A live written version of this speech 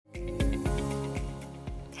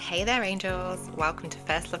Hey there, angels. Welcome to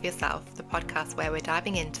First Love Yourself, the podcast where we're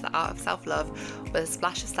diving into the art of self-love with a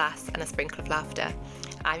splash of sass and a sprinkle of laughter.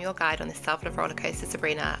 I'm your guide on this self-love roller coaster,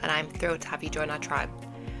 Sabrina, and I'm thrilled to have you join our tribe.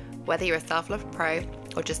 Whether you're a self-love pro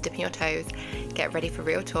or just dipping your toes, get ready for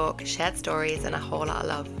real talk, shared stories, and a whole lot of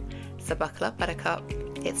love. So buckle up, buttercup.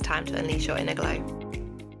 It's time to unleash your inner glow.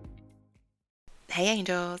 Hey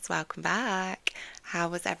angels, welcome back. How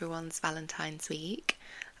was everyone's Valentine's week?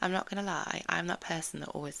 I'm not going to lie, I'm that person that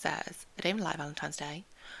always says, I don't even like Valentine's Day.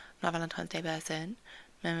 I'm not a Valentine's Day person.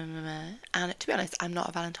 And to be honest, I'm not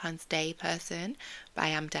a Valentine's Day person, but I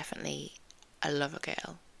am definitely a lover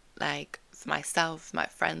girl. Like, for myself, my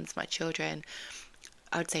friends, my children,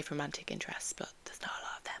 I would say for romantic interests, but there's not a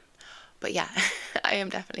lot of them. But yeah, I am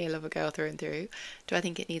definitely a lover girl through and through. Do I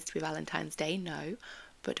think it needs to be Valentine's Day? No.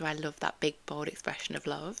 But do I love that big, bold expression of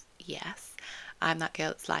love? Yes. I'm that girl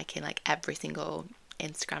that's liking like every single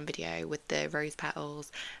Instagram video with the rose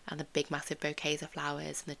petals and the big massive bouquets of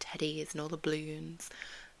flowers and the teddies and all the balloons.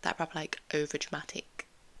 That proper like over dramatic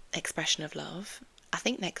expression of love. I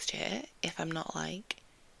think next year, if I'm not like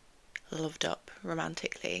loved up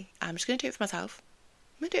romantically, I'm just going to do it for myself.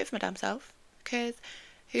 I'm going to do it for my damn self, because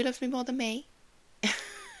who loves me more than me?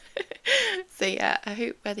 So yeah, I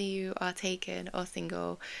hope whether you are taken or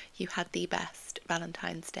single, you had the best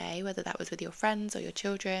Valentine's Day, whether that was with your friends or your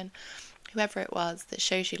children, whoever it was that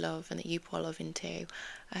shows you love and that you pour love into.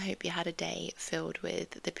 I hope you had a day filled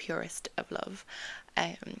with the purest of love.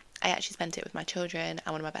 I actually spent it with my children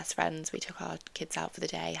and one of my best friends. We took our kids out for the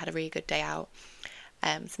day, had a really good day out,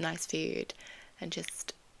 some nice food, and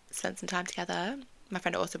just spent some time together. My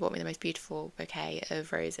friend also bought me the most beautiful bouquet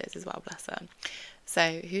of roses as well, bless her.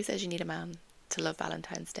 So who says you need a man to love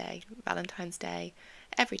Valentine's Day? Valentine's Day,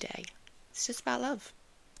 every day. It's just about love.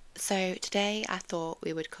 So today I thought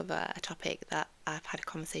we would cover a topic that I've had a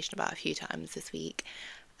conversation about a few times this week,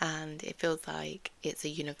 and it feels like it's a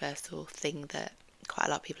universal thing that quite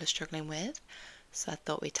a lot of people are struggling with. So I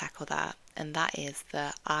thought we'd tackle that, and that is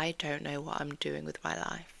that I don't know what I'm doing with my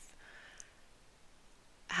life.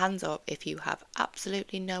 Hands up if you have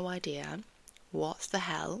absolutely no idea what the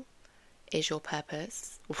hell is your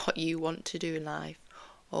purpose, what you want to do in life,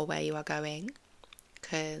 or where you are going.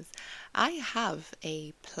 Because I have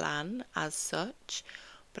a plan as such,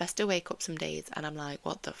 but I still wake up some days and I'm like,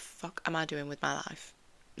 what the fuck am I doing with my life?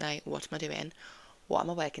 Like, what am I doing? What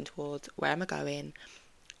am I working towards? Where am I going?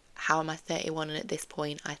 How am I 31 and at this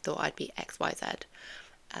point I thought I'd be XYZ?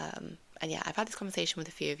 And yeah, I've had this conversation with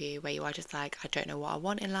a few of you where you are just like, I don't know what I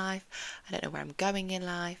want in life. I don't know where I'm going in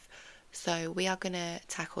life. So we are going to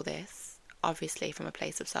tackle this, obviously, from a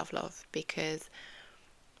place of self-love, because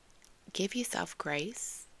give yourself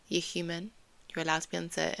grace. You're human. You're allowed to be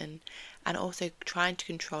uncertain. And also trying to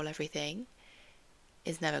control everything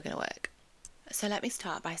is never going to work. So let me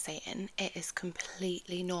start by saying it is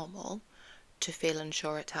completely normal to feel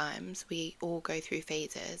unsure at times. We all go through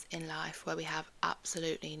phases in life where we have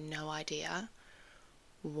absolutely no idea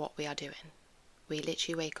what we are doing. We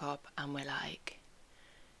literally wake up and we're like,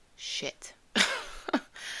 shit.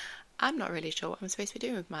 I'm not really sure what I'm supposed to be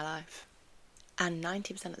doing with my life. And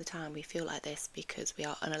 90% of the time we feel like this because we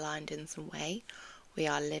are unaligned in some way. We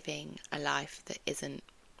are living a life that isn't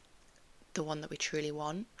the one that we truly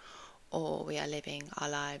want, or we are living our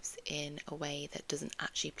lives in a way that doesn't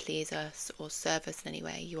actually please us or serve us in any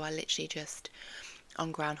way. You are literally just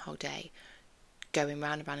on Groundhog Day, going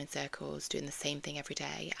round and round in circles, doing the same thing every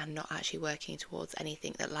day and not actually working towards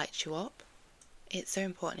anything that lights you up. It's so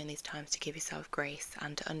important in these times to give yourself grace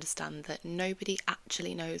and to understand that nobody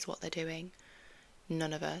actually knows what they're doing.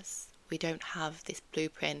 None of us. We don't have this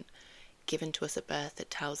blueprint given to us at birth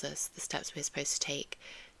that tells us the steps we're supposed to take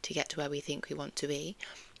to get to where we think we want to be.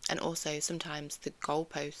 And also sometimes the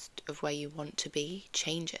goalpost of where you want to be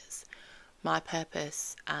changes. My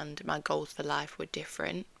purpose and my goals for life were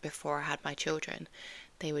different before I had my children.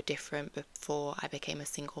 They were different before I became a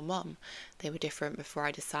single mum. They were different before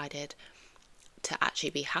I decided to actually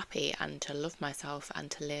be happy and to love myself and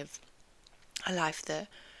to live a life that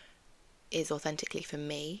is authentically for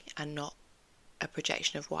me and not a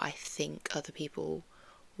projection of what I think other people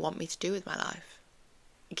want me to do with my life.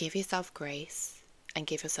 Give yourself grace and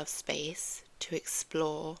give yourself space to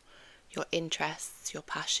explore your interests, your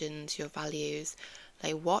passions, your values,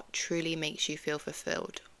 like what truly makes you feel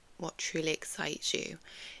fulfilled, what truly excites you.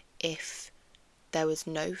 If there was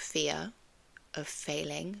no fear of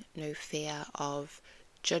failing, no fear of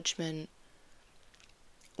judgment,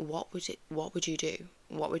 what would you do?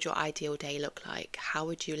 What would your ideal day look like? How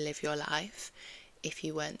would you live your life if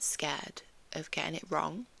you weren't scared of getting it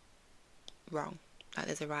wrong? Like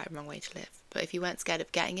there's a right and wrong way to live. But if you weren't scared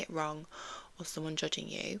of getting it wrong or someone judging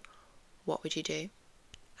you, what would you do?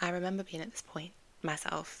 I remember being at this point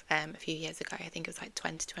myself a few years ago. I think it was like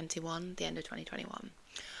 2021, the end of 2021.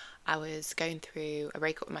 I was going through a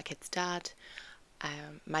breakup with my kid's dad.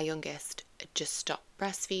 My youngest had just stopped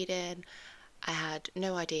breastfeeding. I had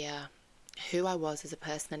no idea who I was as a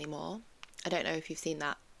person anymore. I don't know if you've seen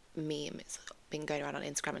that meme. It's been going around on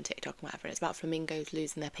Instagram and TikTok and whatever. It's about flamingos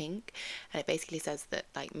losing their pink, and it basically says that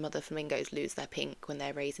like mother flamingos lose their pink when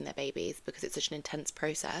they're raising their babies because it's such an intense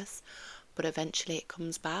process, but eventually it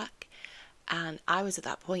comes back. And I was at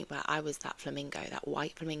that point where I was that flamingo, that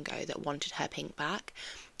white flamingo that wanted her pink back,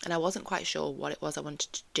 and I wasn't quite sure what it was I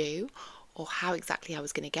wanted to do or how exactly I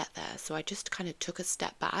was going to get there. So I just kind of took a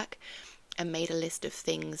step back and made a list of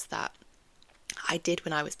things that I did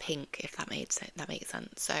when I was pink, if that makes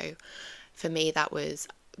sense. So for me, that was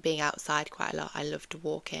being outside quite a lot. I loved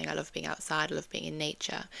walking, I loved being outside, I loved being in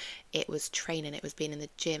nature. It was training, it was being in the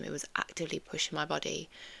gym, it was actively pushing my body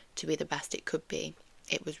to be the best it could be.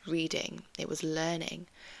 It was reading, it was learning.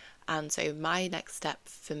 And so my next step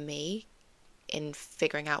for me in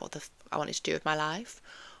figuring out what I wanted to do with my life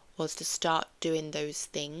was to start doing those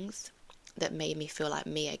things that made me feel like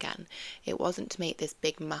me again. It wasn't to make this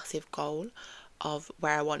big massive goal of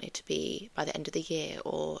where I wanted to be by the end of the year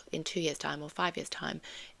or in 2 years' time or 5 years' time.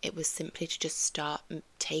 It was simply to just start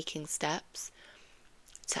taking steps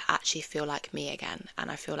to actually feel like me again. And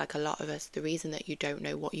I feel like a lot of us, the reason that you don't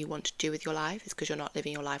know what you want to do with your life is because you're not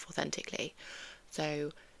living your life authentically.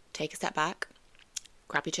 So take a step back,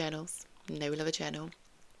 grab your journals, know we love a journal,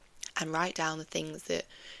 and write down the things that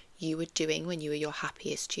you were doing when you were your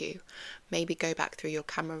happiest you. Maybe go back through your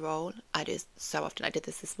camera roll. I do so often. I did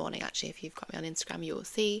this morning actually. If you've got me on Instagram, you will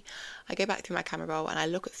see I go back through my camera roll and I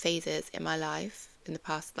look at phases in my life in the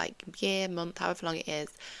past like year, month, however long it is,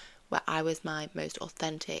 where I was my most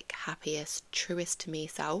authentic, happiest, truest to me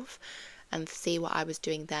self, and see what I was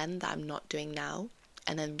doing then that I'm not doing now,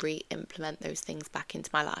 and then re-implement those things back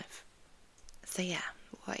into my life. So yeah,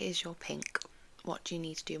 what is your pink? What do you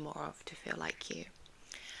need to do more of to feel like you?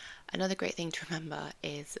 Another great thing to remember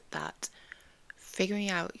is that figuring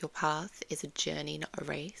out your path is a journey, not a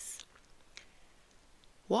race.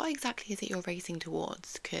 What exactly is it you're racing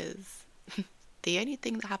towards? Because the only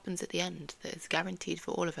thing that happens at the end that is guaranteed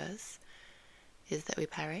for all of us is that we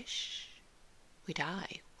perish, we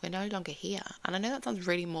die, we're no longer here. And I know that sounds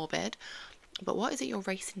really morbid, but what is it you're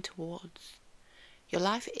racing towards? Your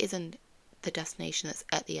life isn't the destination that's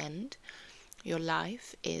at the end. Your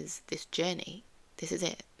life is this journey. This is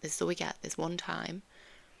it. This is all we get, this one time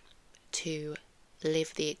to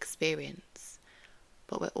live the experience.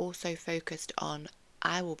 But we're also focused on,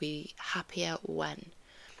 I will be happier when.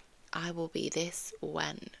 I will be this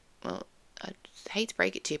when. Well, I hate to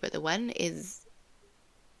break it to you, but the when is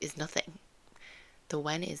nothing. The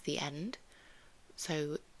when is the end.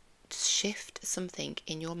 So shift something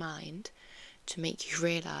in your mind to make you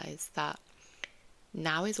realise that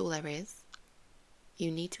now is all there is. You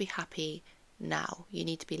need to be happy now. You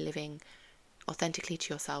need to be living authentically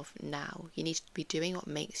to yourself now. You need to be doing what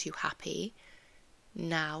makes you happy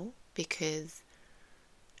now, because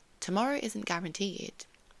tomorrow isn't guaranteed.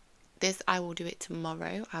 This, I will do it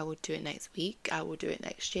tomorrow, I will do it next week, I will do it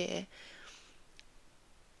next year.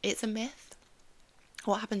 It's a myth.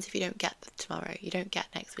 What happens if you don't get tomorrow? You don't get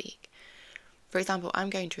next week. For example, I'm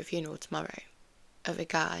going to a funeral tomorrow of a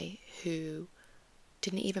guy who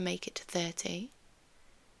didn't even make it to 30.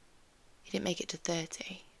 He didn't make it to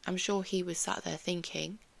 30. I'm sure he was sat there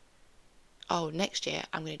thinking, oh, next year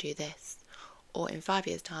I'm going to do this. Or in 5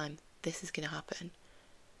 years' time, this is going to happen.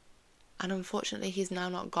 And unfortunately, he's now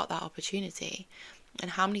not got that opportunity.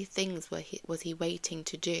 And how many things was he waiting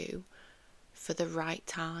to do for the right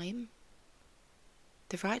time?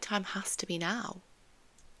 The right time has to be now.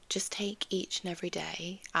 Just take each and every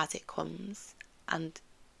day as it comes. And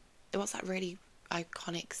what's that really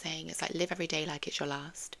iconic saying? It's like, live every day like it's your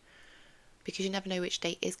last. Because you never know which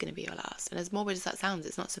day is going to be your last. And as morbid as that sounds,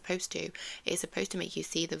 it's not supposed to. It's supposed to make you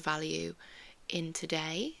see the value in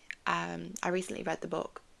today. I recently read the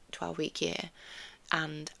book 12-Week Year,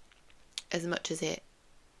 and as much as it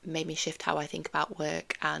made me shift how I think about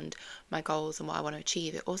work and my goals and what I want to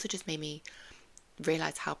achieve, it also just made me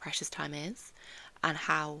realise how precious time is and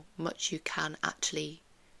how much you can actually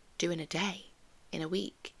do in a day, in a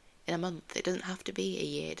week, in a month. It doesn't have to be a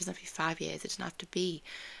year, it doesn't have to be 5 years, it doesn't have to be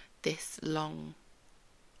this long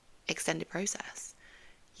extended process.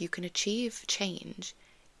 You can achieve change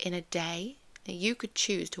in a day. You could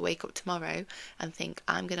choose to wake up tomorrow and think,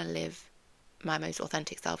 I'm going to live my most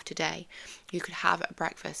authentic self today. You could have a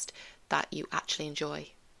breakfast that you actually enjoy.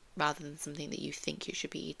 rather than something that you think you should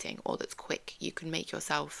be eating or that's quick. You can make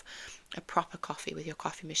yourself a proper coffee with your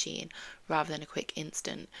coffee machine rather than a quick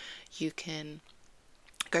instant. You can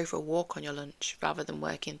go for a walk on your lunch rather than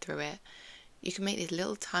working through it. You can make these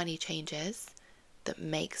little tiny changes that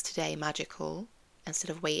makes today magical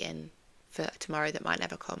instead of waiting for tomorrow that might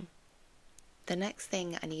never come. The next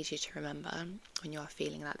thing I need you to remember when you're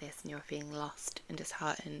feeling like this and you're feeling lost and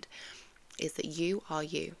disheartened is that you are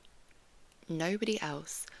you. Nobody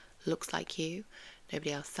else looks like you,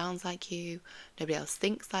 nobody else sounds like you, nobody else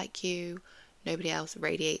thinks like you, nobody else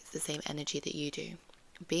radiates the same energy that you do.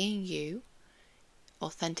 Being you,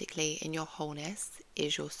 authentically in your wholeness,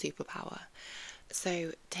 is your superpower.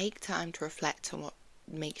 So take time to reflect on what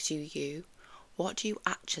makes you you. What do you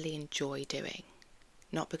actually enjoy doing?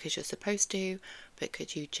 Not because you're supposed to, but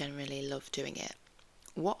because you generally love doing it.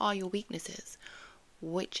 What are your weaknesses?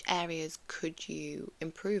 Which areas could you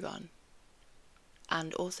improve on?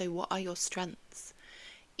 And also, what are your strengths?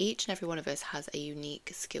 Each and every one of us has a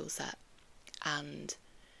unique skill set, and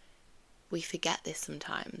we forget this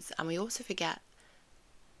sometimes. And we also forget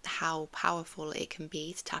how powerful it can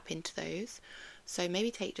be to tap into those. So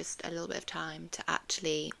maybe take just a little bit of time to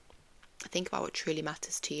actually think about what truly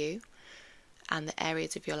matters to you and the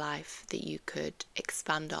areas of your life that you could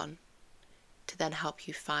expand on to then help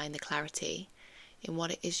you find the clarity in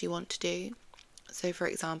what it is you want to do. So for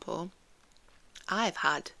example, I've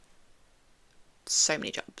had so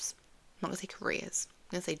many jobs. I'm not going to say careers,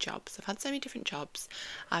 I'm going to say jobs. I've had so many different jobs.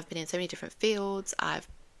 I've been in so many different fields. I've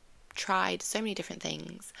tried so many different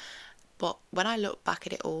things. But when I look back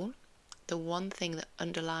at it all, the one thing that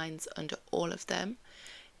underlines under all of them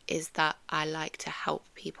is that I like to help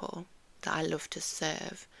people, that I love to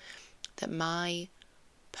serve, that my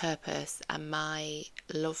purpose and my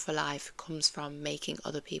love for life comes from making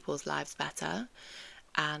other people's lives better.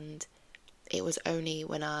 And it was only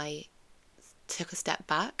when I took a step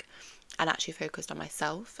back and actually focused on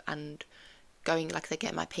myself and going, like I said,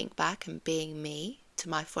 getting my pink back and being me to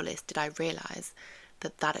my fullest, did I realise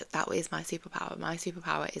that is my superpower. My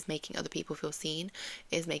superpower is making other people feel seen,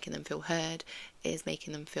 is making them feel heard, is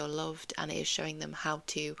making them feel loved, and it is showing them how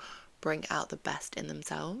to bring out the best in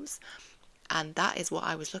themselves. And that is what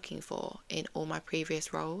I was looking for in all my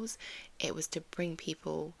previous roles. It was to bring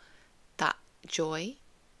people that joy.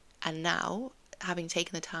 And now, having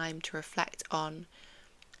taken the time to reflect on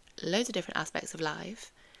loads of different aspects of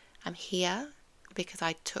life, I'm here because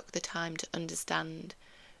I took the time to understand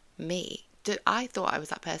me. I thought I was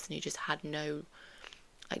that person who just had no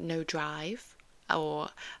drive, or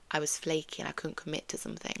I was flaky and I couldn't commit to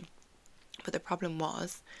something. But the problem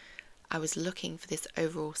was I was looking for this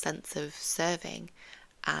overall sense of serving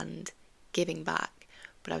and giving back,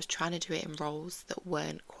 but I was trying to do it in roles that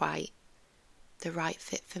weren't quite the right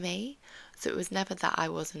fit for me. So it was never that I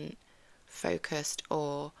wasn't focused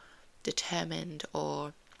or determined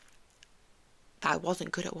or that I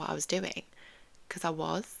wasn't good at what I was doing, because I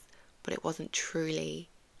was, but it wasn't truly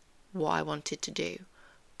what I wanted to do.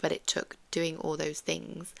 But it took doing all those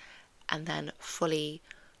things and then fully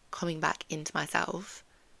coming back into myself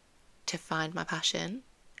to find my passion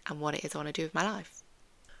and what it is I want to do with my life.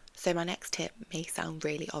 So my next tip may sound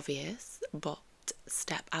really obvious, but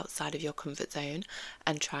step outside of your comfort zone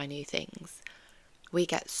and try new things. We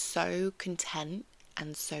get so content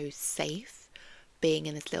and so safe being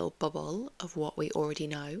in this little bubble of what we already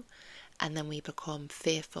know, and then we become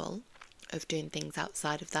fearful of doing things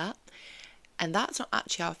outside of that. And that's not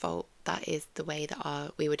actually our fault. That is the way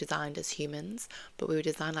that we were designed as humans, but we were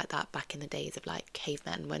designed like that back in the days of like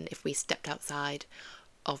cavemen, when if we stepped outside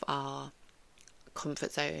of our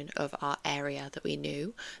comfort zone, of our area that we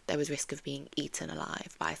knew, there was risk of being eaten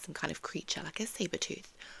alive by some kind of creature like a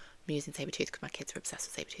saber-tooth. I'm using saber-tooth because my kids are obsessed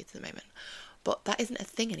with saber-tooth at the moment. But that isn't a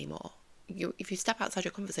thing anymore. If you step outside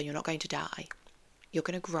your comfort zone, you're not going to die. You're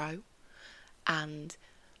going to grow. And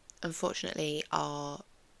unfortunately, our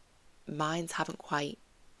minds haven't quite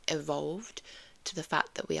evolved to the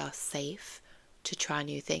fact that we are safe to try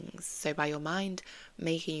new things. So by your mind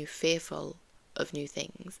making you fearful of new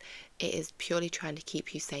things, it is purely trying to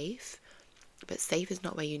keep you safe, but safe is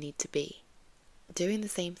not where you need to be. Doing the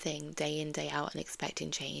same thing day in, day out and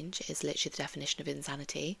expecting change is literally the definition of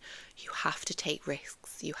insanity. You have to take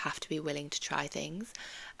risks. You have to be willing to try things.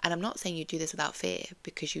 And I'm not saying you do this without fear,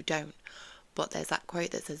 because you don't. But there's that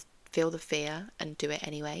quote that says, feel the fear and do it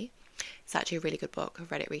anyway. It's actually a really good book.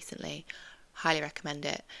 I've read it recently. Highly recommend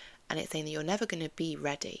it. And it's saying that you're never going to be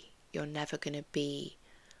ready. You're never going to be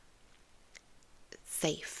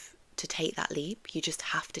safe to take that leap. You just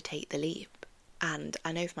have to take the leap. And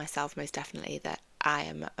I know for myself, most definitely, that I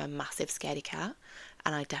am a massive scaredy cat,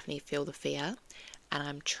 and I definitely feel the fear. and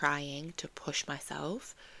I'm trying to push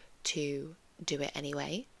myself to do it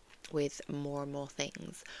anyway with more and more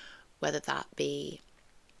things, whether that be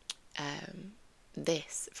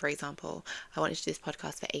this, for example. I wanted to do this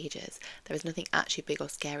podcast for ages. There was nothing actually big or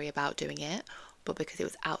scary about doing it, but because it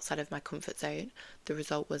was outside of my comfort zone, the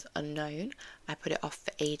result was unknown. I put it off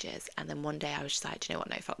for ages, and then one day I was just like, do you know what,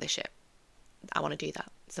 no, fuck this shit, I want to do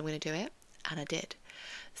that, so I'm going to do it. And I did.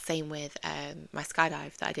 Same with my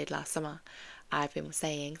skydive that I did last summer. I've been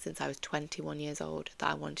saying since I was 21 years old that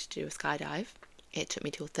I wanted to do a skydive. It took me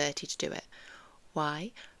till 30 to do it.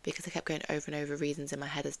 Why? Because I kept going over and over reasons in my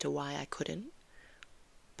head as to why I couldn't.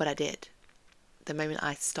 But I did. The moment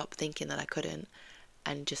I stopped thinking that I couldn't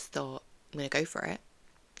and just thought, I'm going to go for it,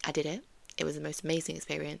 I did it. It was the most amazing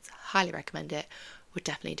experience. Highly recommend it. Would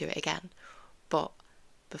definitely do it again. But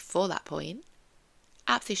before that point,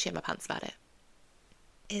 absolutely shit my pants about it.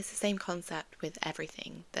 It's the same concept with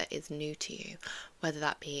everything that is new to you, whether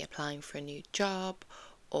that be applying for a new job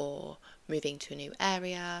or moving to a new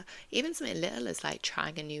area, even something little as like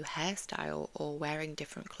trying a new hairstyle or wearing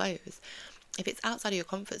different clothes. If it's outside of your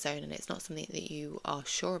comfort zone and it's not something that you are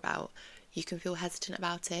sure about, you can feel hesitant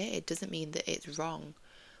about it. It doesn't mean that it's wrong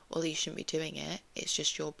or that you shouldn't be doing it. It's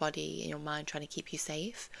just your body and your mind trying to keep you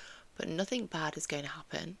safe. But nothing bad is going to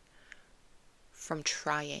happen from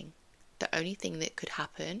trying. The only thing that could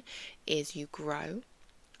happen is you grow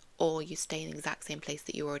or you stay in the exact same place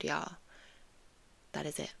that you already are. That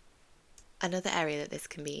is it. Another area that this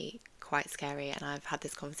can be quite scary, and I've had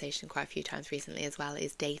this conversation quite a few times recently as well,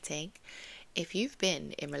 is dating. If you've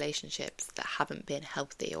been in relationships that haven't been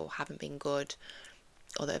healthy or haven't been good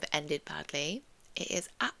or that have ended badly, it is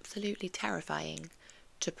absolutely terrifying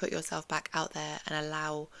to put yourself back out there and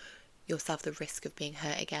allow yourself the risk of being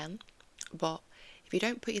hurt again. But if you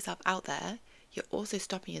don't put yourself out there, you're also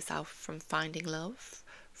stopping yourself from finding love,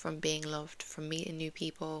 from being loved, from meeting new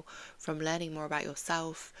people, from learning more about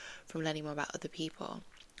yourself, from learning more about other people.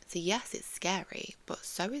 So yes, it's scary, but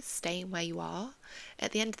so is staying where you are.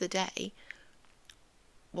 At the end of the day,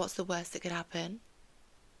 what's the worst that could happen?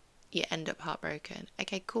 You end up heartbroken.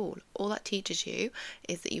 Okay, cool. All that teaches you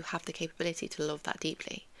is that you have the capability to love that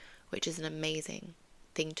deeply, which is an amazing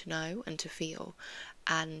thing to know and to feel.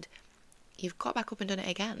 And you've got back up and done it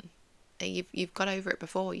again. You've got over it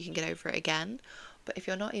before, you can get over it again. But if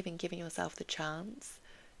you're not even giving yourself the chance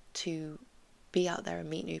to be out there and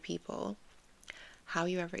meet new people, how are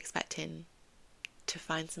you ever expecting to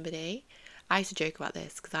find somebody? I used to joke about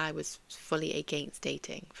this because I was fully against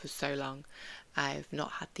dating for so long. I've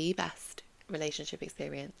not had the best relationship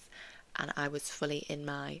experience, and I was fully in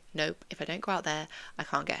my, nope, if I don't go out there, I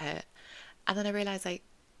can't get hurt. And then I realised, like,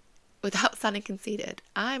 without sounding conceited,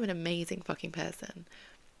 I'm an amazing fucking person.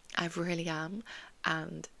 I really am.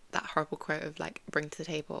 And that horrible quote of like, bring to the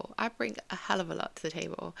table, I bring a hell of a lot to the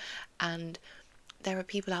table. And there are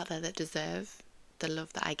people out there that deserve the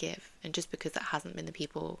love that I give. And just because that hasn't been the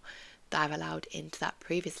people that I've allowed into that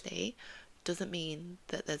previously, doesn't mean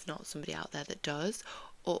that there's not somebody out there that does,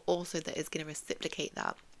 or also that is going to reciprocate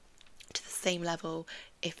that to the same level,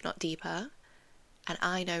 if not deeper. And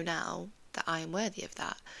I know now that I am worthy of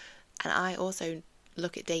that. And I also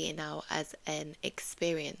look at dating now as an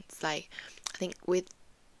experience. Like, I think with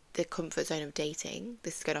the comfort zone of dating,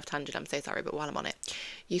 this is going off tangent, I'm so sorry, but while I'm on it,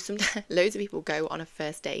 you sometimes, loads of people go on a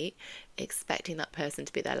first date expecting that person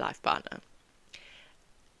to be their life partner.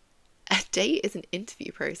 A date is an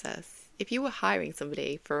interview process. If you were hiring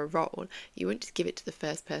somebody for a role, you wouldn't just give it to the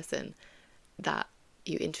first person that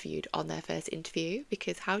you interviewed on their first interview,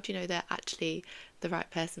 because how do you know they're actually the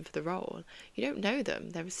right person for the role? You don't know them,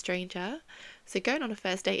 they're a stranger. So going on a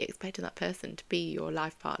first date expecting that person to be your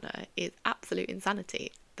life partner is absolute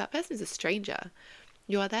insanity. That person is a stranger.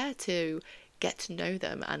 You are there to get to know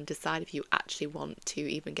them and decide if you actually want to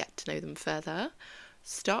even get to know them further.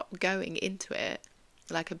 Stop going into it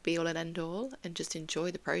like a be all and end all and just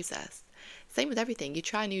enjoy the process. Same with everything. You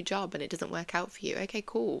try a new job and it doesn't work out for you. Okay,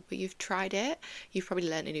 cool. But you've tried it. You've probably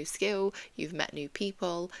learned a new skill. You've met new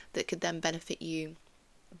people that could then benefit you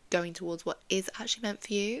going towards what is actually meant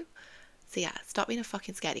for you. So yeah, stop being a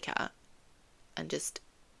fucking scaredy cat and just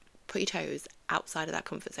put your toes outside of that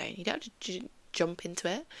comfort zone. You don't have to jump into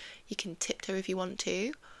it. You can tiptoe if you want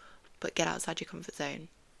to, but get outside your comfort zone.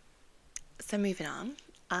 So moving on,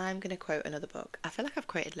 I'm going to quote another book. I feel like I've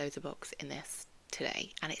quoted loads of books in this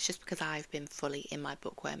today, and it's just because I've been fully in my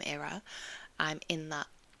bookworm era. I'm in that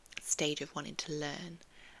stage of wanting to learn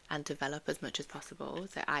and develop as much as possible,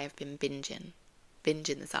 so I have been binging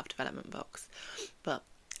the self-development books, but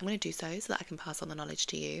I'm going to do so that I can pass on the knowledge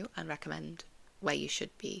to you and recommend where you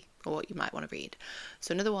should be or what you might want to read.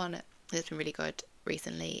 So another one that's been really good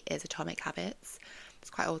recently is Atomic Habits. It's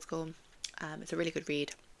quite old school. It's a really good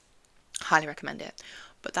read. Highly recommend it.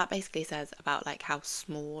 But that basically says about like how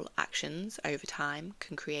small actions over time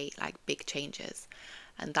can create like big changes.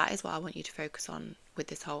 And that is what I want you to focus on with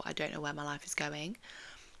this whole I don't know where my life is going.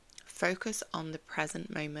 Focus on the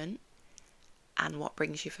present moment and what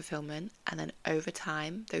brings you fulfillment, and then over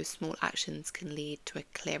time those small actions can lead to a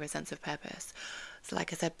clearer sense of purpose. So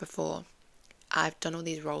like I said before, I've done all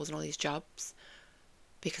these roles and all these jobs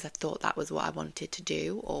because I thought that was what I wanted to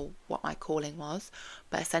do or what my calling was,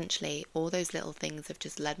 but essentially all those little things have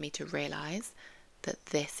just led me to realise that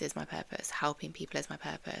this is my purpose. Helping people is my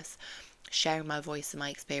purpose. Sharing my voice and my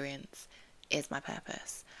experience is my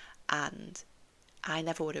purpose. And I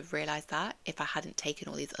never would have realised that if I hadn't taken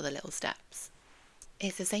all these other little steps.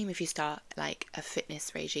 It's the same if you start like a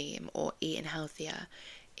fitness regime or eating healthier.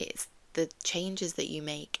 It's the changes that you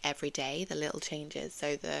make every day, the little changes.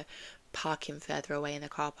 So the parking further away in the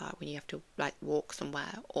car park when you have to like walk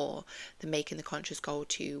somewhere, or the making the conscious goal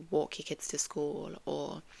to walk your kids to school,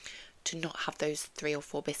 or to not have those 3 or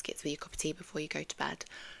 4 biscuits with your cup of tea before you go to bed.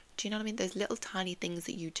 Do you know what I mean? Those little tiny things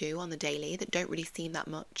that you do on the daily that don't really seem that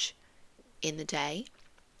much in the day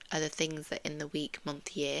are the things that in the week,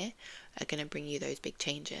 month, year are going to bring you those big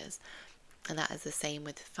changes. And that is the same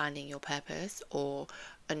with finding your purpose or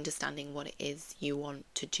understanding what it is you want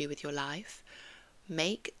to do with your life.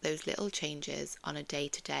 Make those little changes on a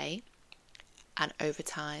day-to-day, and over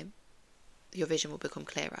time your vision will become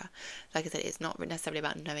clearer. Like I said, it's not necessarily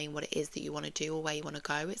about knowing what it is that you want to do or where you want to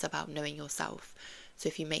go. It's about knowing yourself. So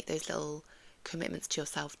if you make those little commitments to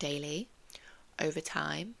yourself daily, over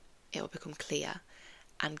time it will become clear.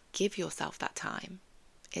 And give yourself that time.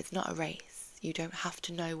 It's not a race. You don't have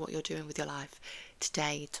to know what you're doing with your life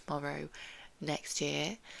today, tomorrow, next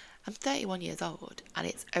year. I'm 31 years old, and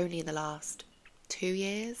it's only in the last 2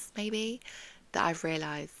 years, maybe, that I've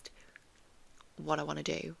realised what I want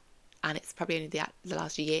to do. And it's probably only the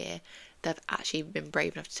last year that I've actually been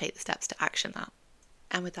brave enough to take the steps to action that.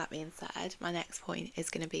 And with that being said, my next point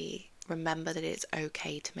is going to be, remember that it's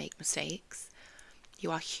okay to make mistakes. You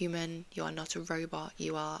are human, you are not a robot,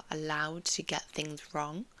 you are allowed to get things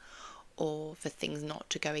wrong or for things not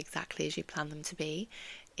to go exactly as you plan them to be.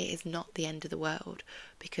 It is not the end of the world,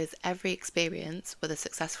 because every experience, whether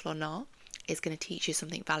successful or not, is going to teach you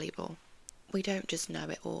something valuable. We don't just know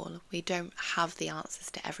it all, we don't have the answers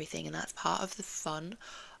to everything, and that's part of the fun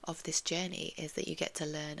of this journey, is that you get to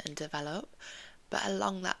learn and develop. But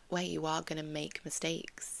along that way you are going to make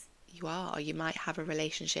mistakes. You might have a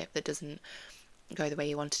relationship that doesn't go the way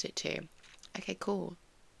you wanted it to. Okay, cool.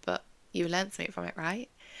 But you learned something from it, right?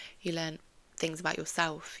 You learned things about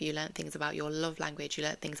yourself. You learned things about your love language. You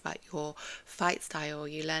learned things about your fight style.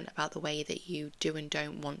 You learned about the way that you do and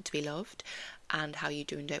don't want to be loved, and how you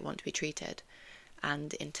do and don't want to be treated.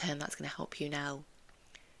 And in turn, that's going to help you now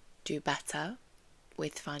do better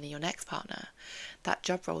with finding your next partner. That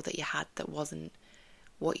job role that you had that wasn't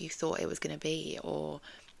what you thought it was going to be, or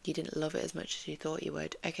you didn't love it as much as you thought you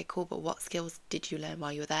would. Okay, cool, but what skills did you learn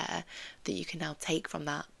while you were there that you can now take from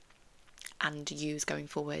that and use going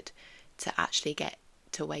forward to actually get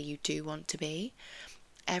to where you do want to be?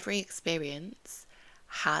 Every experience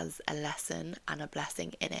has a lesson and a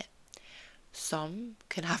blessing in it. Some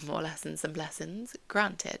can have more lessons than blessings,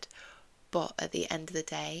 granted, but at the end of the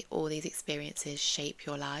day, all these experiences shape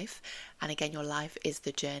your life. And again, your life is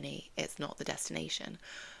the journey, it's not the destination.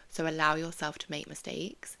 So allow yourself to make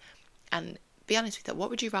mistakes, and be honest with that. What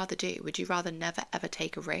would you rather do? Would you rather never ever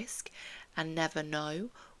take a risk and never know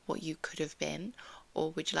what you could have been?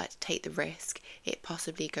 Or would you like to take the risk, it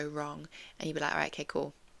possibly go wrong, and you'd be like, all right, okay,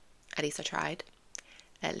 cool. At least I tried.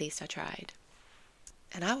 At least I tried.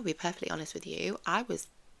 And I will be perfectly honest with you. I was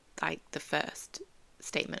like the first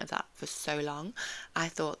statement of that for so long. I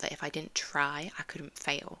thought that if I didn't try, I couldn't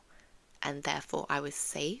fail. And therefore I was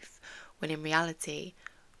safe. When in reality,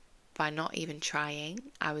 by not even trying,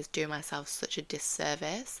 I was doing myself such a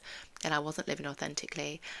disservice, and I wasn't living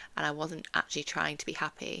authentically, and I wasn't actually trying to be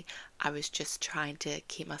happy. I was just trying to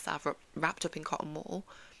keep myself wrapped up in cotton wool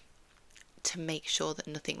to make sure that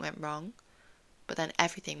nothing went wrong. But then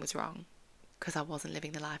everything was wrong because I wasn't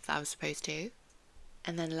living the life that I was supposed to.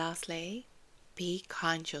 And then lastly, be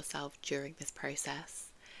kind to yourself during this process.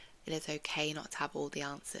 It is okay not to have all the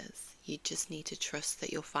answers. You just need to trust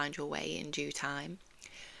that you'll find your way in due time.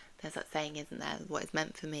 There's that saying, isn't there? What is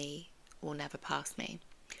meant for me will never pass me.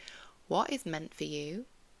 What is meant for you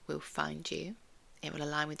will find you. It will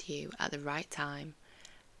align with you at the right time,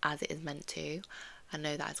 as it is meant to. I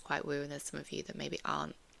know that is quite woo, and there's some of you that maybe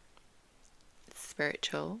aren't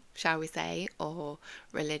spiritual, shall we say, or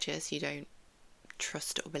religious. You don't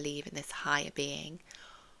trust or believe in this higher being,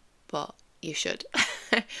 but you should,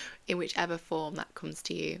 in whichever form that comes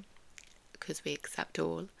to you, because we accept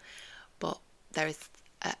all. But there is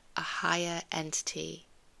a higher entity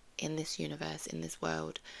in this universe, in this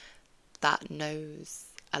world, that knows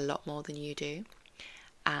a lot more than you do.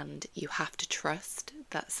 And you have to trust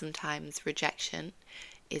that sometimes rejection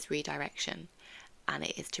is redirection, and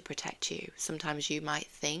it is to protect you. Sometimes you might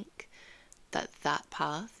think that that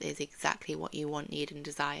path is exactly what you want, need, and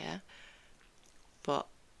desire, but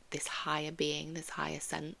this higher being, this higher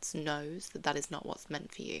sense knows that that is not what's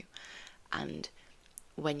meant for you. And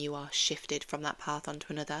when you are shifted from that path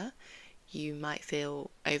onto another, you might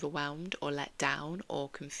feel overwhelmed or let down or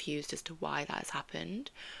confused as to why that has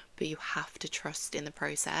happened, but you have to trust in the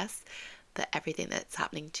process that everything that's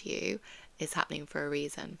happening to you is happening for a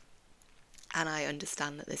reason. And I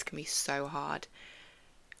understand that this can be so hard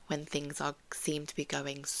when things seem to be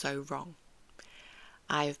going so wrong.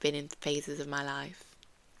 I've been in phases of my life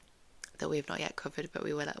that we've not yet covered, but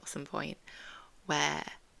we will at some point, where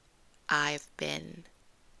I've been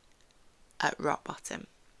at rock bottom.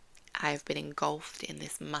 I've been engulfed in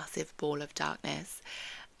this massive ball of darkness.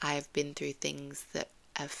 I've been through things that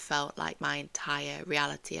have felt like my entire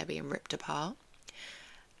reality are being ripped apart.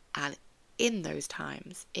 And in those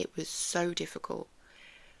times, it was so difficult.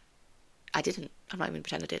 I'm not even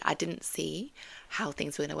pretending I did. I didn't see how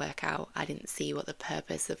things were going to work out. I didn't see what the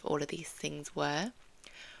purpose of all of these things were.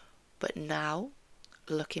 But now,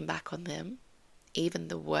 looking back on them, even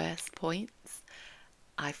the worst points,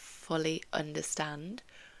 I fully understand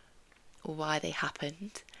why they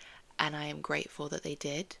happened, and I am grateful that they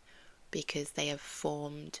did, because they have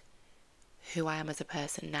formed who I am as a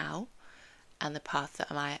person now and the path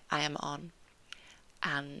that I am on.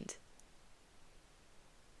 And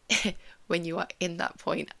when you are in that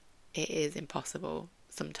point, it is impossible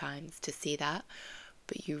sometimes to see that,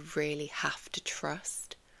 but you really have to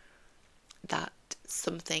trust that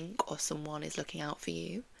something or someone is looking out for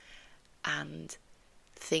you, and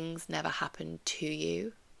things never happen to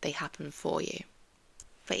you, they happen for you.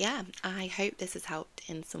 But yeah, I hope this has helped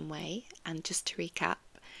in some way. And just to recap,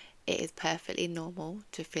 it is perfectly normal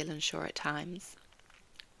to feel unsure at times.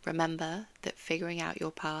 Remember that figuring out your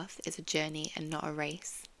path is a journey and not a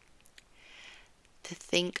race. To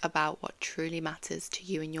think about what truly matters to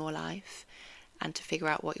you in your life, and to figure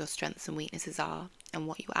out what your strengths and weaknesses are and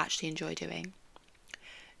what you actually enjoy doing.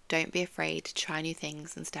 Don't be afraid to try new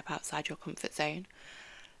things and step outside your comfort zone.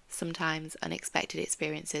 Sometimes unexpected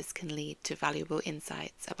experiences can lead to valuable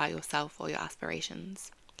insights about yourself or your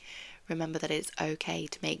aspirations. Remember that it is okay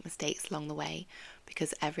to make mistakes along the way,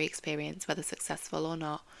 because every experience, whether successful or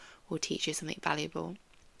not, will teach you something valuable.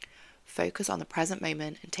 Focus on the present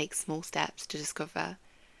moment and take small steps to discover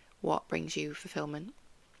what brings you fulfillment.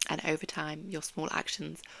 And over time, your small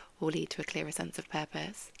actions will lead to a clearer sense of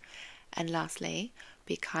purpose. And lastly,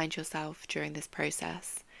 be kind to yourself during this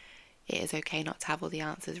process. It is okay not to have all the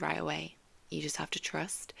answers right away. You just have to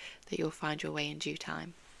trust that you'll find your way in due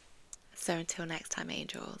time. So until next time,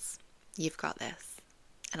 angels, you've got this,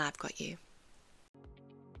 and I've got you.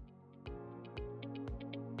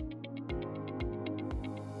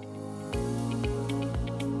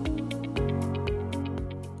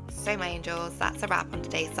 So my angels, that's a wrap on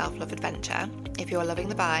today's self-love adventure. If you're loving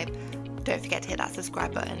the vibe, don't forget to hit that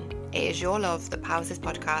subscribe button. It is your love that powers this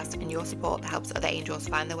podcast, and your support that helps other angels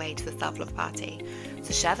find their way to the self-love party.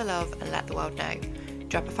 So share the love and let the world know.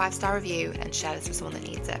 Drop a 5-star review and share this with someone that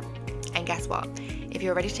needs it. And guess what? If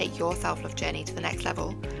you're ready to take your self-love journey to the next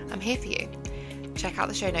level, I'm here for you. Check out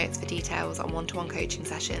the show notes for details on one-to-one coaching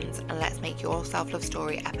sessions, and let's make your self-love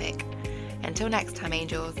story epic. Until next time,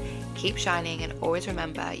 angels, keep shining, and always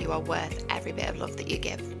remember you are worth every bit of love that you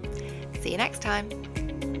give. See you next time.